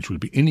climate change will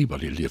be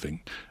anybody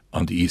living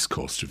on the east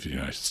coast of the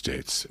United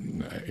States.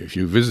 If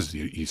you visit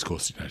the east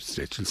coast of the United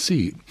States, you'll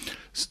see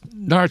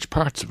large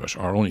parts of it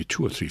are only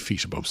 2 or 3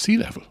 feet above sea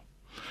level.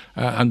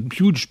 And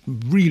huge,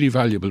 really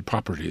valuable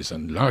properties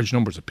and large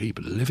numbers of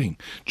people living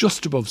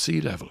just above sea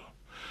level.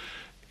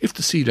 If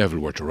the sea level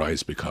were to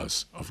rise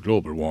because of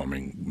global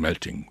warming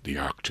melting the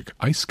Arctic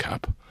ice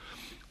cap,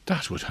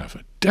 that would have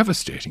a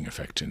devastating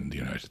effect in the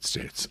United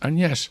States. And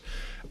yet,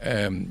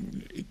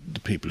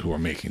 the people who are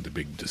making the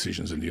big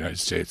decisions in the United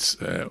States,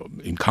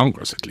 in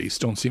Congress at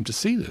least, don't seem to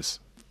see this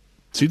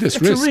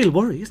risk. It's a real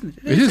worry, isn't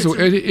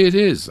it? It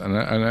is.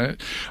 And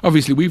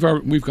obviously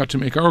we've got to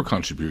make our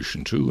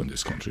contribution too in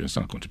this country. It's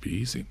not going to be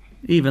easy.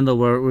 Even though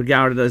we're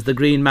regarded as the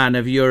green man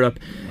of Europe.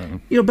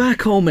 You're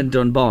back home in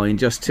Dunboyne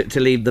just to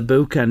leave the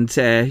book, and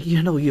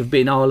you've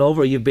been all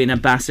over. You've been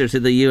ambassador to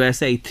the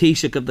USA,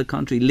 Taoiseach of the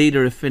country,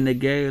 leader of Fine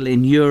Gael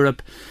in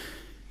Europe.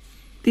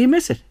 Do you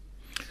miss it?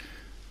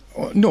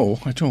 No,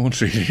 I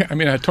don't really. I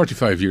mean,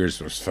 35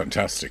 years was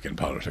fantastic in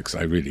politics.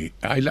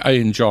 I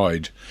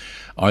enjoyed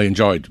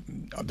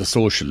the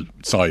social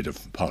side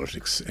of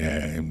politics,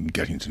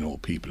 getting to know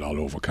people all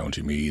over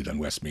County Meath and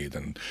Westmeath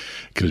and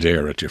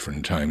Kildare at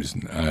different times.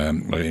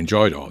 I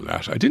enjoyed all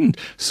that. I didn't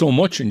so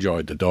much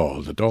enjoy the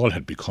Dáil. The Dáil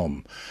had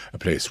become a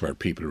place where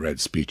people read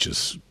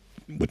speeches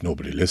with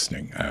nobody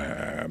listening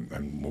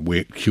and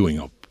queuing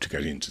up to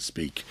get in to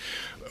speak,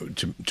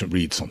 to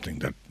read something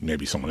that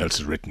maybe someone else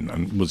has written,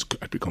 and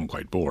had become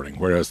quite boring.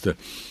 Whereas the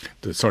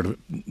sort of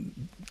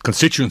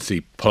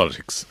constituency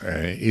politics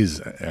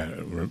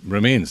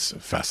remains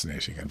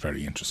fascinating and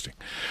very interesting.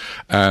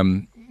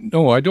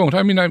 No, I don't.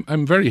 I mean,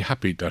 I'm very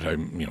happy that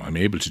I'm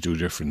able to do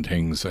different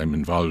things. I'm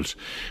involved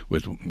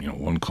with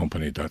one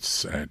company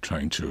that's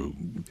trying to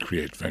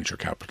create venture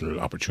capital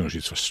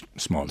opportunities for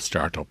small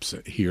startups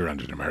here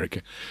and in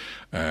America.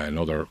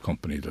 Another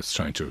company that's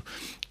trying to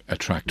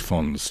attract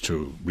funds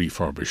to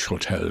refurbish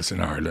hotels in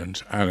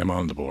Ireland, and I'm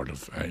on the board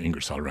of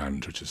Ingersoll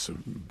Rand, which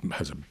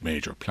has a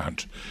major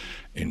plant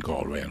in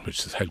Galway and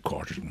which is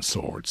headquartered in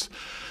Swords.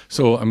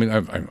 So I mean,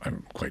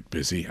 I'm quite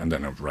busy, and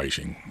then I'm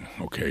writing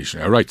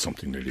occasionally. I write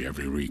something nearly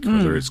every week,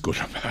 whether it's good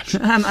or bad.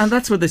 And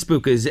that's where this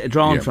book is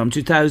drawn from.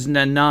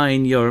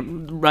 2009, your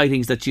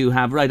writings that you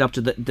have right up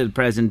to the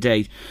present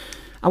date.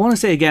 I want to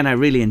say again, I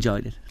really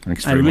enjoyed it.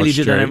 Thanks very much, I really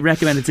did, Jerry. and I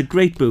recommend it. It's a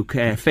great book,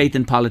 Faith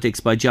in Politics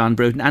by John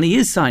Bruton, and he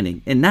is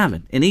signing in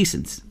Navan, in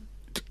Eason's.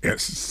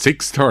 Yes,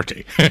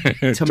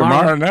 6:30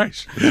 tomorrow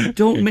night.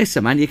 Don't miss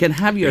him, and you can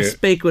have your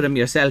speak with him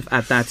yourself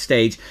at that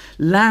stage.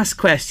 Last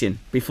question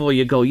before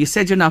you go. You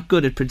said you're not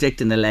good at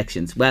predicting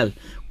elections. Well,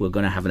 we're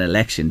going to have an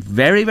election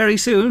very, very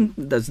soon.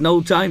 There's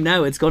no time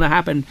now. It's going to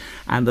happen,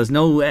 and there's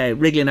no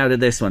wriggling out of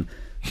this one.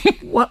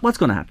 What's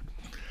going to happen?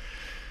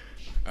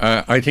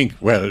 I think,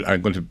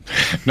 I'm going to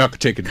not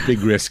take a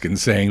big risk in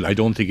saying I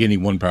don't think any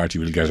one party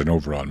will get an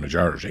overall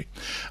majority.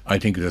 I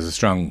think there's a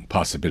strong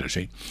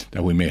possibility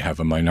that we may have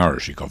a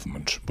minority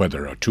government,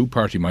 whether a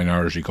two-party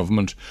minority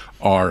government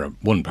or a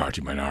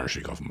one-party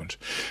minority government.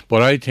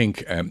 But I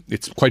think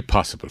it's quite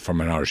possible for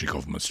minority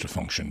governments to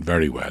function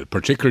very well,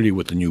 particularly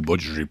with the new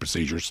budgetary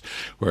procedures,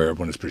 where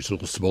one is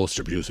supposed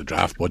to produce a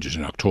draft budget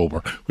in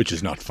October, which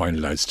is not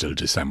finalised till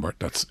December.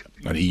 That's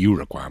an EU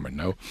requirement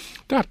now.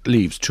 That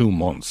leaves 2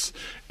 months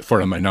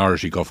for a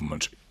minority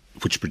government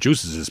which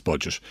produces this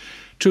budget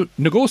to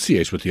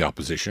negotiate with the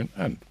opposition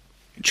and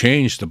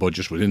change the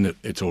budget within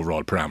its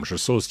overall parameters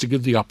so as to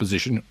give the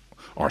opposition,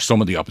 or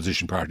some of the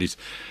opposition parties,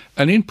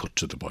 an input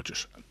to the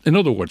budget. In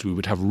other words, we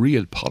would have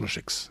real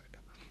politics.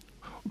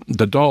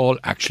 The Dáil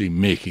actually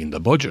making the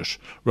budget,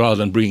 rather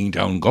than bringing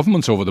down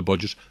governments over the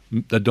budget,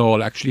 the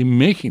Dáil actually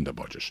making the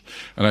budget.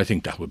 And I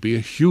think that would be a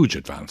huge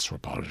advance for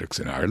politics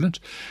in Ireland.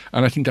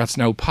 And I think that's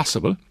now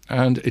possible.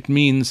 And it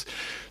means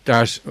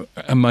that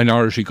a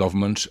minority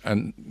government,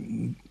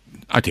 and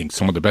I think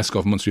some of the best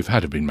governments we've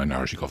had have been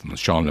minority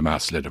governments. Sean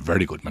Lemass led a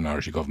very good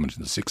minority government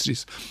in the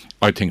 60s.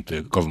 I think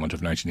the government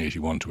of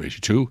 1981 to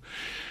 82,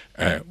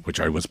 which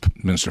I was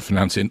Minister of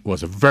Finance in,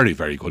 was a very,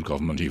 very good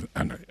government,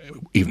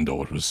 even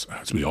though it was,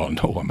 as we all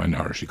know, a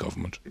minority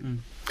government.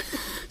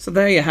 So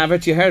there you have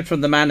it. You heard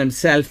from the man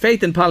himself.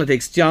 Faith in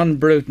Politics, John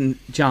Bruton.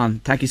 John,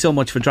 thank you so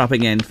much for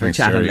dropping in for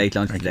chat on Late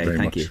Lunch today.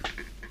 Thank you.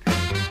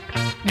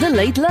 The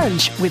Late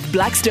Lunch with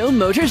Blackstone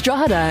Motors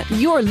Drogheda,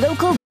 your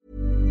local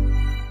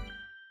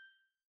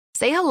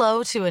Say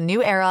hello to a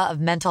new era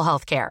of mental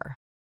health care.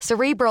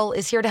 Cerebral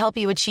is here to help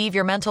you achieve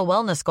your mental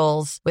wellness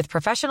goals with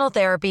professional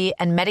therapy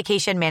and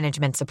medication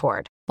management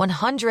support.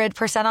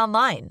 100%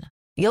 online.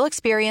 You'll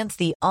experience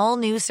the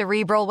all-new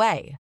Cerebral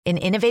Way, an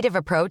innovative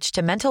approach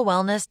to mental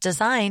wellness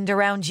designed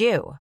around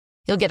you.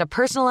 You'll get a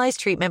personalized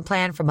treatment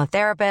plan from a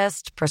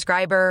therapist,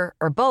 prescriber,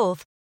 or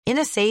both in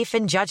a safe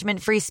and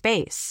judgment-free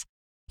space.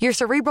 Your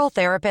Cerebral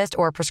therapist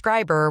or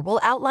prescriber will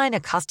outline a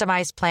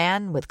customized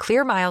plan with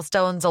clear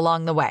milestones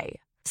along the way,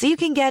 so you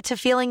can get to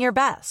feeling your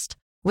best.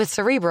 With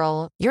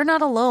Cerebral, you're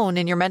not alone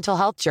in your mental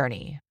health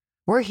journey.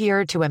 We're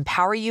here to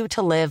empower you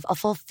to live a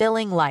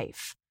fulfilling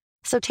life.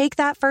 So take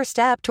that first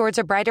step towards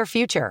a brighter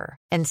future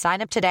and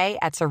sign up today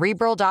at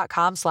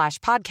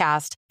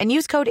Cerebral.com/podcast and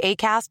use code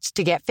ACAST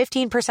to get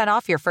 15%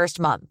 off your first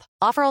month.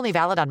 Offer only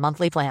valid on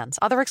monthly plans.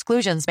 Other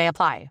exclusions may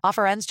apply.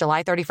 Offer ends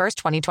July 31st,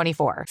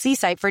 2024. See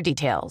site for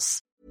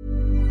details.